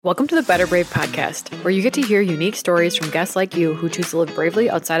Welcome to the Better Brave podcast, where you get to hear unique stories from guests like you who choose to live bravely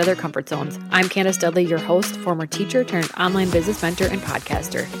outside of their comfort zones. I'm Candace Dudley, your host, former teacher turned online business mentor and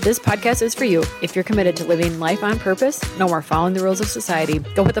podcaster. This podcast is for you if you're committed to living life on purpose, no more following the rules of society.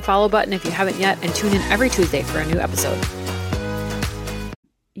 Go hit the follow button if you haven't yet, and tune in every Tuesday for a new episode.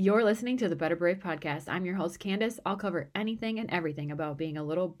 You're listening to the Better Brave podcast. I'm your host, Candace. I'll cover anything and everything about being a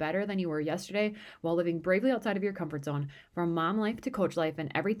little better than you were yesterday while living bravely outside of your comfort zone, from mom life to coach life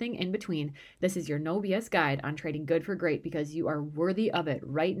and everything in between. This is your no BS guide on trading good for great because you are worthy of it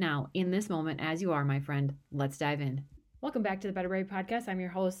right now in this moment as you are, my friend. Let's dive in. Welcome back to the Better Brave podcast. I'm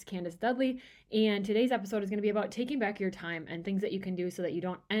your host, Candace Dudley, and today's episode is going to be about taking back your time and things that you can do so that you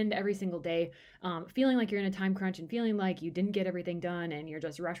don't end every single day feeling like you're in a time crunch and feeling like you didn't get everything done and you're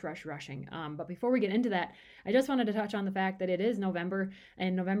just rushing. But before we get into that, I just wanted to touch on the fact that it is November,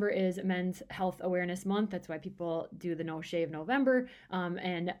 and November is Men's Health Awareness Month. That's why people do the No Shave November,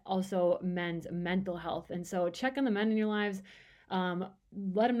 and also men's mental health. And so check on the men in your lives.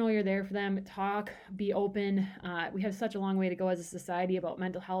 Let them know you're there for them. Talk, be open. We have such a long way to go as a society about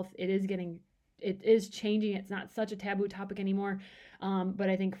mental health. It is changing. It's not such a taboo topic anymore. But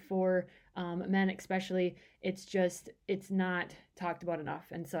I think for men especially, it's not talked about enough.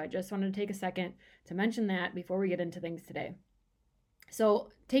 And so I just wanted to take a second to mention that before we get into things today. So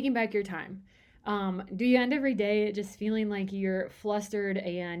taking back your time. Do you end every day just feeling like you're flustered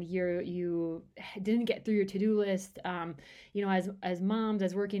and you didn't get through your to-do list? As moms,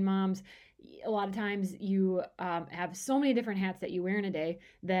 as working moms, a lot of times you have so many different hats that you wear in a day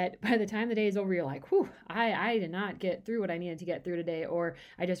that by the time the day is over, you're like, whew, I did not get through what I needed to get through today, or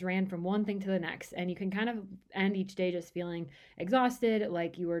I just ran from one thing to the next. And you can kind of end each day just feeling exhausted,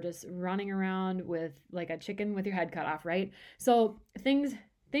 like you were just running around with like a chicken with your head cut off, right? So things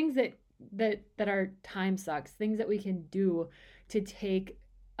that are time sucks, things that we can do to take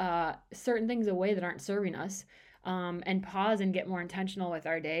certain things away that aren't serving us, and pause and get more intentional with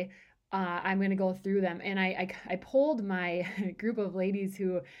our day. I'm going to go through them. And I polled my group of ladies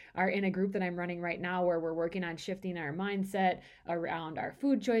who are in a group that I'm running right now where we're working on shifting our mindset around our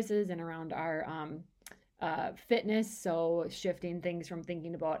food choices and around our fitness. So shifting things from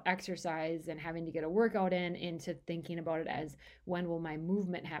thinking about exercise and having to get a workout into thinking about it as when will my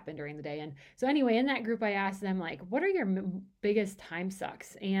movement happen during the day. And so anyway, in that group, I asked them, like, what are your biggest time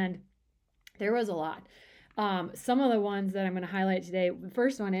sucks? And there was a lot. Some of the ones that I'm going to highlight today, the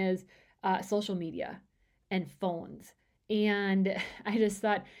first one is social media and phones. And I just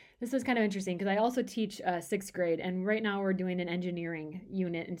thought this was kind of interesting because I also teach sixth grade, and right now we're doing an engineering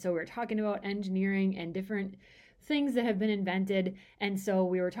unit. And so we're talking about engineering and different things that have been invented. And so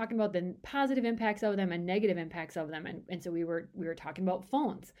we were talking about the positive impacts of them and negative impacts of them. And so we were talking about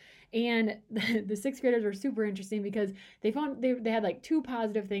phones. And the sixth graders were super interesting because they had like two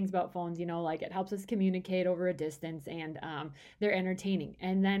positive things about phones, like it helps us communicate over a distance, and they're entertaining.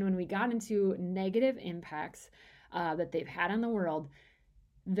 And then when we got into negative impacts that they've had on the world,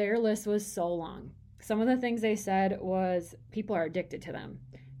 their list was so long. Some of the things they said was people are addicted to them.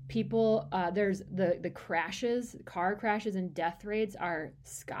 People, there's the car crashes and death rates are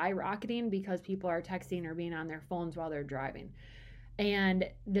skyrocketing because people are texting or being on their phones while they're driving. And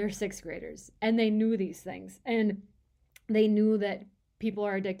they're sixth graders, and they knew these things, and they knew that people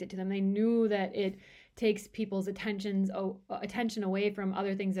are addicted to them. They knew that it takes people's attention away from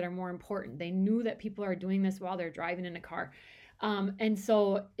other things that are more important. They knew that people are doing this while they're driving in a car. And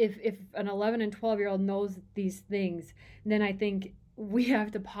so if an 11 and 12-year-old knows these things, then I think we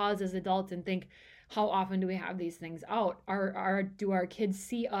have to pause as adults and think, how often do we have these things out? Do our kids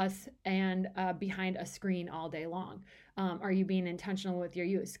see us and behind a screen all day long? Are you being intentional with your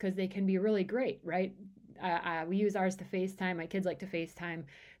use? Because they can be really great, right? We use ours to FaceTime. My kids like to FaceTime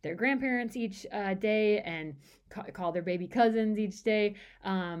their grandparents each day and call their baby cousins each day.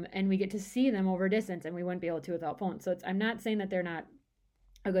 And we get to see them over distance, and we wouldn't be able to without phones. So I'm not saying that they're not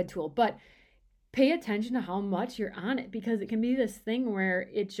a good tool, but pay attention to how much you're on it, because it can be this thing where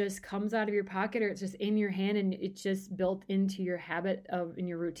it just comes out of your pocket or it's just in your hand and it's just built into your habit in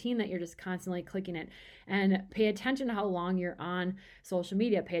your routine that you're just constantly clicking it. And pay attention to how long you're on social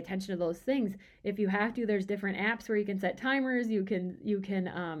media. Pay attention to those things. If you have to, there's different apps where you can set timers. You can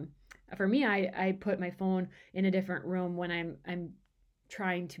for me, I put my phone in a different room when I'm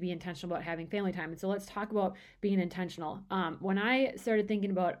trying to be intentional about having family time. And so let's talk about being intentional. When I started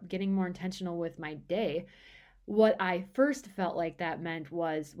thinking about getting more intentional with my day, what I first felt like that meant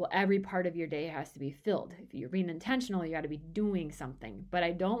was, well, every part of your day has to be filled. If you're being intentional, you got to be doing something. But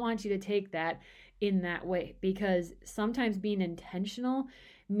I don't want you to take that in that way, because sometimes being intentional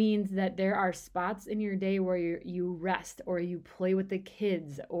means that there are spots in your day where you rest or you play with the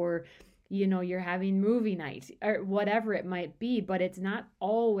kids, or you're having movie night or whatever it might be. But it's not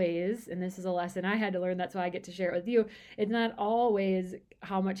always, and this is a lesson I had to learn, that's why I get to share it with you, it's not always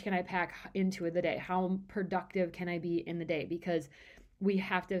how much can I pack into the day, how productive can I be in the day, because we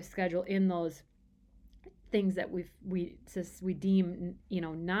have to schedule in those things that we deem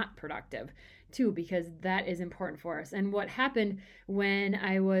not productive too, because that is important for us. And what happened when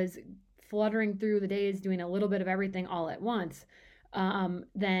I was fluttering through the days doing a little bit of everything all at once,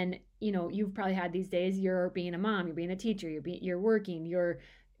 then you've probably had these days, you're being a mom, you're being a teacher, you're working, you're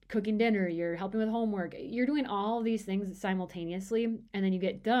cooking dinner, you're helping with homework, you're doing all these things simultaneously, and then you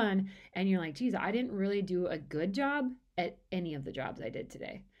get done and you're like, geez, I didn't really do a good job at any of the jobs I did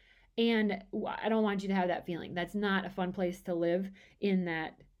today. And I don't want you to have that feeling. That's not a fun place to live, in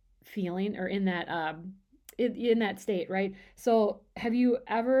that feeling, or in that state, right? So have you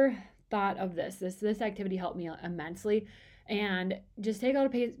ever thought of this activity helped me immensely. And just take out a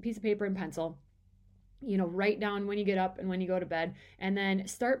piece of paper and pencil, write down when you get up and when you go to bed, and then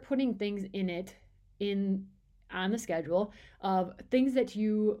start putting things on the schedule of things that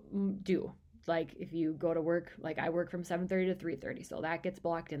you do. Like if you go to work, like I work from 7:30 to 3:30, so that gets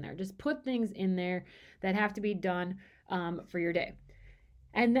blocked in there. Just put things in there that have to be done for your day,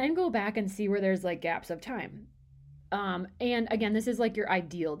 and then go back and see where there's like gaps of time. And again, this is like your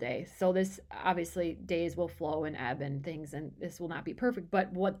ideal day. So this, obviously, days will flow and ebb and things, and this will not be perfect.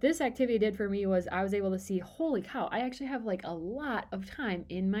 But what this activity did for me was I was able to see, holy cow, I actually have like a lot of time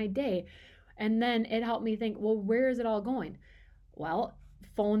in my day. And then it helped me think, well, where is it all going? Well,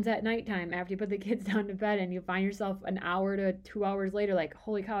 phones at nighttime after you put the kids down to bed, and you find yourself an hour to 2 hours later like,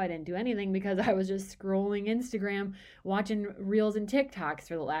 holy cow, I didn't do anything because I was just scrolling Instagram, watching reels and TikToks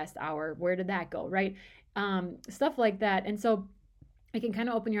for the last hour. Where did that go, right? Stuff like that. And so it can kind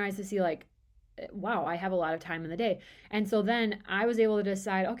of open your eyes to see like, wow, I have a lot of time in the day. And so then I was able to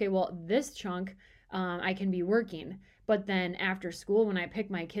decide, okay, well, this chunk I can be working. But then after school, when I pick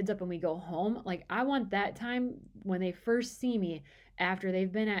my kids up and we go home, like I want that time when they first see me after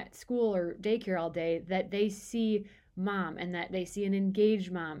they've been at school or daycare all day, that they see mom and that they see an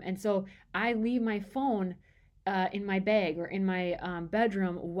engaged mom. And so I leave my phone in my bag or in my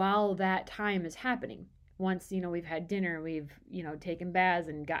bedroom while that time is happening. Once, we've had dinner, we've, taken baths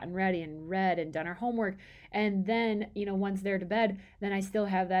and gotten ready and read and done our homework. And then, once they're to bed, then I still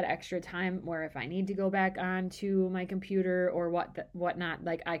have that extra time where if I need to go back onto my computer or whatnot,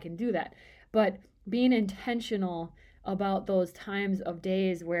 like I can do that. But being intentional about those times of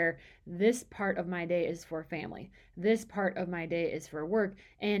days where this part of my day is for family, this part of my day is for work.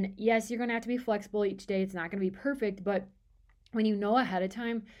 And yes, you're going to have to be flexible each day. It's not going to be perfect, but when you know ahead of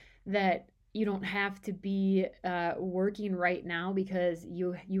time that you don't have to be working right now because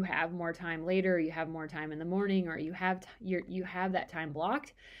you have more time later, you have more time in the morning, or you have that time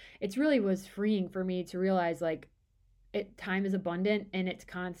blocked. It's really was freeing for me to realize like time is abundant and it's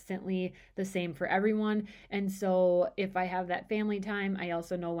constantly the same for everyone. And so if I have that family time, I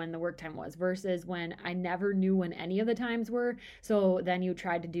also know when the work time was, versus when I never knew when any of the times were. So then you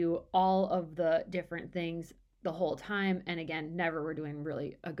tried to do all of the different things the whole time, and again, never were doing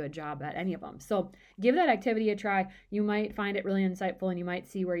really a good job at any of them. So give that activity a try. You might find it really insightful, and you might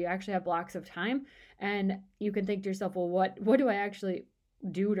see where you actually have blocks of time, and you can think to yourself, well, what do I actually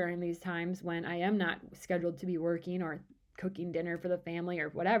do during these times when I am not scheduled to be working or cooking dinner for the family or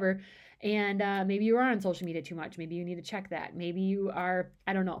whatever? And maybe you are on social media too much. Maybe you need to check that. Maybe you are,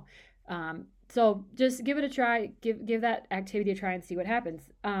 I don't know. So just give it a try. Give that activity a try and see what happens.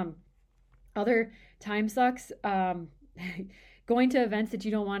 Other time sucks, going to events that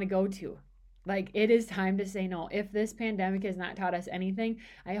you don't want to go to. Like, it is time to say no. If this pandemic has not taught us anything,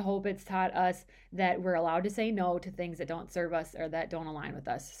 I hope it's taught us that we're allowed to say no to things that don't serve us or that don't align with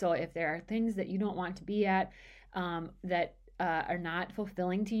us. So if there are things that you don't want to be at, that are not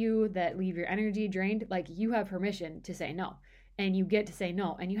fulfilling to you, that leave your energy drained, like, you have permission to say no. And you get to say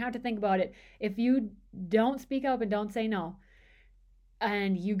no. And you have to think about it. If you don't speak up and don't say no,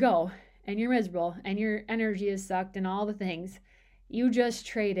 and you go, and you're miserable, and your energy is sucked and all the things, you just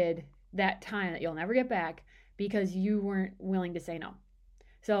traded that time that you'll never get back because you weren't willing to say no.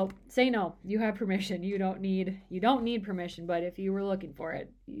 So say no. You have permission. You don't need permission, but if you were looking for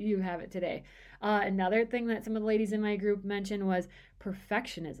it, you have it today. Another thing that some of the ladies in my group mentioned was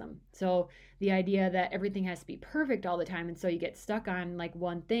perfectionism. So the idea that everything has to be perfect all the time, and so you get stuck on like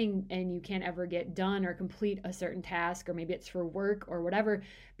one thing and you can't ever get done or complete a certain task, or maybe it's for work or whatever,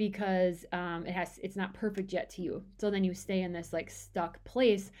 because it's not perfect yet to you. So then you stay in this like stuck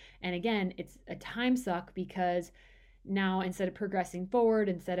place, and again, it's a time suck because now instead of progressing forward,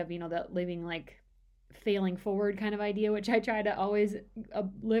 instead of, that living like failing forward kind of idea, which I try to always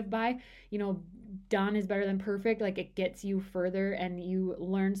live by, done is better than perfect. Like it gets you further and you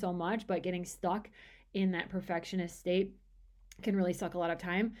learn so much, but getting stuck in that perfectionist state can really suck a lot of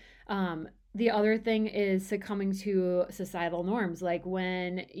time. The other thing is succumbing to societal norms. Like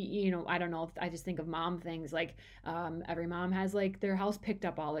when, I don't know, if I just think of mom things, like every mom has like their house picked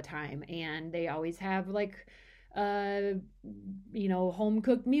up all the time and they always have like, home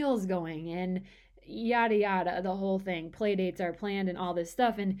cooked meals going and yada yada, the whole thing. Play dates are planned and all this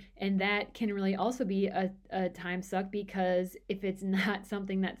stuff, and that can really also be a time suck, because if it's not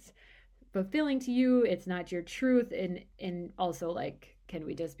something that's fulfilling to you, it's not your truth. And also, like, can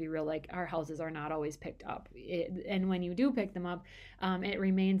we just be real, like our houses are not always picked up, and when you do pick them up, it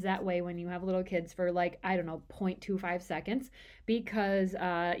remains that way when you have little kids for like, I don't know, 0.25 seconds, because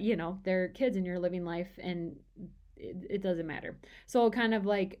they're kids and you're living life, and it doesn't matter. So kind of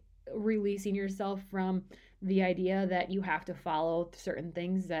like releasing yourself from the idea that you have to follow certain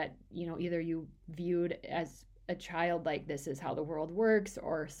things that either you viewed as a child, like this is how the world works,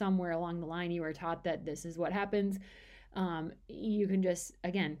 or somewhere along the line you were taught that this is what happens. You can just,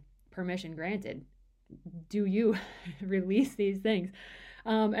 again, permission granted, do you release these things.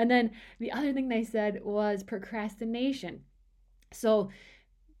 And then the other thing they said was procrastination. So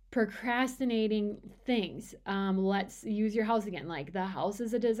procrastinating things, let's use your house again. Like the house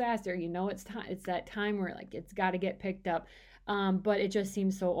is a disaster, it's time, it's that time where like it's got to get picked up, but it just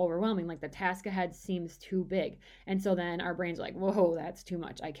seems so overwhelming. Like the task ahead seems too big, and so then our brain's like, whoa, that's too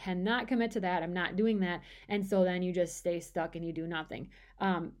much, I cannot commit to that, I'm not doing that. And so then you just stay stuck and you do nothing.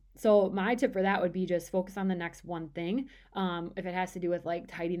 So my tip for that would be just focus on the next one thing. If it has to do with like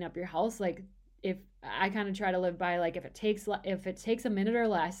tidying up your house, like if I kind of try to live by, like, if it takes a minute or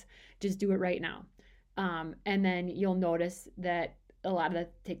less, just do it right now. And then you'll notice that a lot of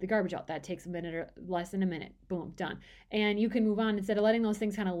that, take the garbage out, that takes a minute or less than a minute, boom, done. And you can move on instead of letting those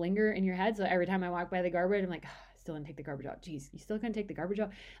things kind of linger in your head. So every time I walk by the garbage, I'm like, oh, I still didn't take the garbage out. Geez, you still can't take the garbage out?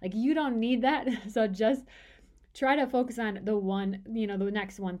 Like, you don't need that. So just try to focus on the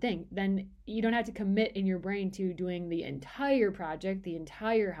next one thing. Then you don't have to commit in your brain to doing the entire project, the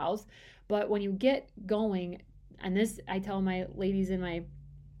entire house. But when you get going, and this I tell my ladies in my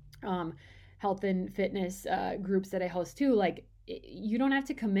health and fitness groups that I host too, like, you don't have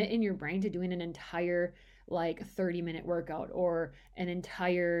to commit in your brain to doing an entire like 30-minute workout or an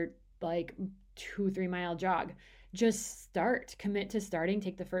entire like 2-3 mile jog. Just commit to starting,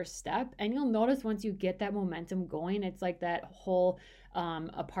 take the first step, and you'll notice once you get that momentum going, it's like that whole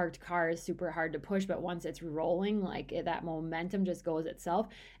a parked car is super hard to push, but once it's rolling, like that momentum just goes itself.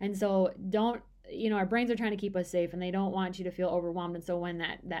 And so don't, our brains are trying to keep us safe and they don't want you to feel overwhelmed. And so when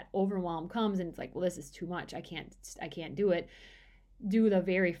that overwhelm comes and it's like, well, this is too much, I can't do it, do the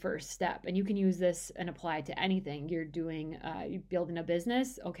very first step. And you can use this and apply to anything you're doing. You're building a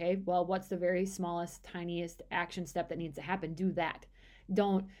business. Okay, well, what's the very smallest, tiniest action step that needs to happen? Do that.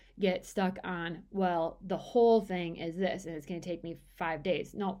 Don't get stuck on, well, the whole thing is this and it's going to take me 5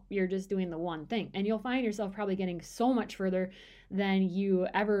 days. No, you're just doing the one thing. And you'll find yourself probably getting so much further than you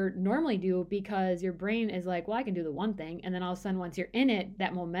ever normally do, because your brain is like, well, I can do the one thing. And then all of a sudden, once you're in it,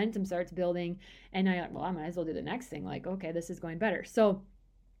 that momentum starts building. And now you're like, well, I might as well do the next thing. Like, okay, this is going better. So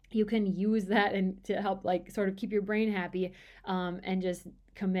you can use that and to help like sort of keep your brain happy, and just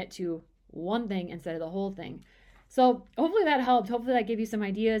commit to one thing instead of the whole thing. So hopefully that helped. Hopefully that gave you some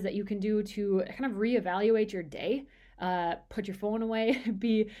ideas that you can do to kind of reevaluate your day. Put your phone away,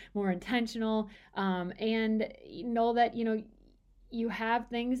 be more intentional, and know that, you have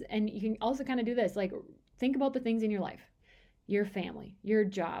things. And you can also kind of do this, like think about the things in your life, your family, your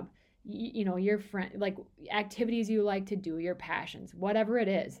job, your friend, like activities you like to do, your passions, whatever it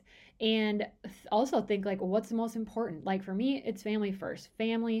is. And also think like, what's the most important? Like for me, it's family first.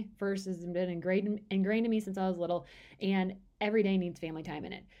 Family first has been ingrained in me since I was little, and every day needs family time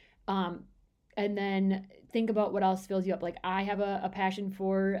in it. And then think about what else fills you up. Like I have a passion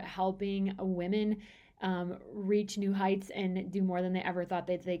for helping women reach new heights and do more than they ever thought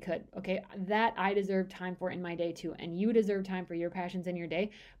that they could. Okay, that I deserve time for in my day too, and you deserve time for your passions in your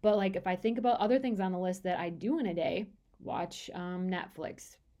day. But like if I think about other things on the list that I do in a day, watch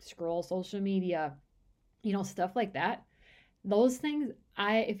Netflix, scroll social media, stuff like that. Those things,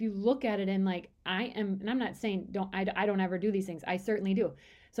 if you look at it and like and I'm not saying I don't ever do these things. I certainly do.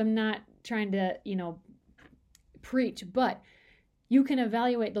 So I'm not trying to preach, but you can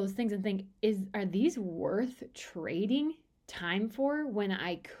evaluate those things and think, are these worth trading time for when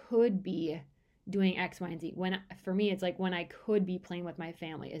I could be doing X, Y, and Z? For me, it's like when I could be playing with my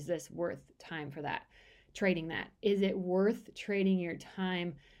family, is this worth time for that? trading that? Is it worth trading your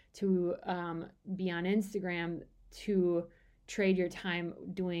time to be on Instagram to trade your time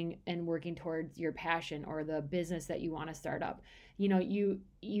doing and working towards your passion or the business that you want to start up?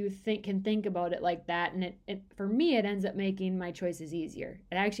 You can think about it like that, and it for me, it ends up making my choices easier.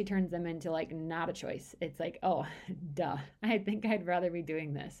 It actually turns them into like not a choice. It's like, oh, duh, I think I'd rather be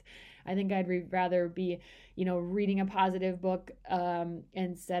doing this. I think I'd rather be, reading a positive book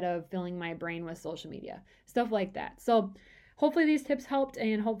instead of filling my brain with social media, stuff like that. So hopefully these tips helped,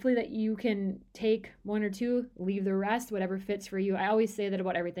 and hopefully that you can take one or two, leave the rest, whatever fits for you. I always say that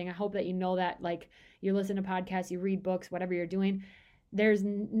about everything. I hope that you know that, like, you listen to podcasts, you read books, whatever you're doing, there's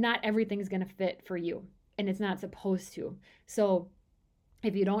not everything's going to fit for you, and it's not supposed to. So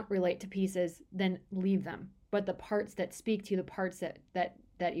if you don't relate to pieces, then leave them. But the parts that speak to you, the parts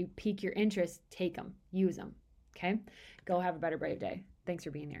that you pique your interest, take them, use them. Okay? Go have a better, brave day. Thanks for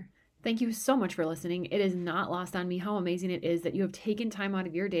being here. Thank you so much for listening. It is not lost on me how amazing it is that you have taken time out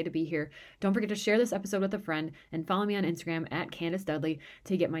of your day to be here. Don't forget to share this episode with a friend and follow me on Instagram at Candace Dudley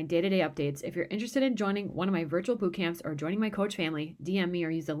to get my day-to-day updates. If you're interested in joining one of my virtual boot camps or joining my coach family, DM me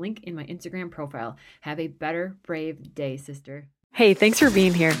or use the link in my Instagram profile. Have a better, brave day, sister. Hey, thanks for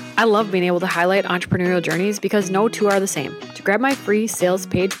being here. I love being able to highlight entrepreneurial journeys because no two are the same. To grab my free sales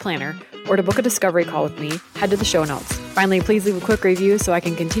page planner or to book a discovery call with me, head to the show notes. Finally, please leave a quick review so I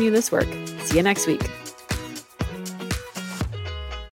can continue this work. See you next week.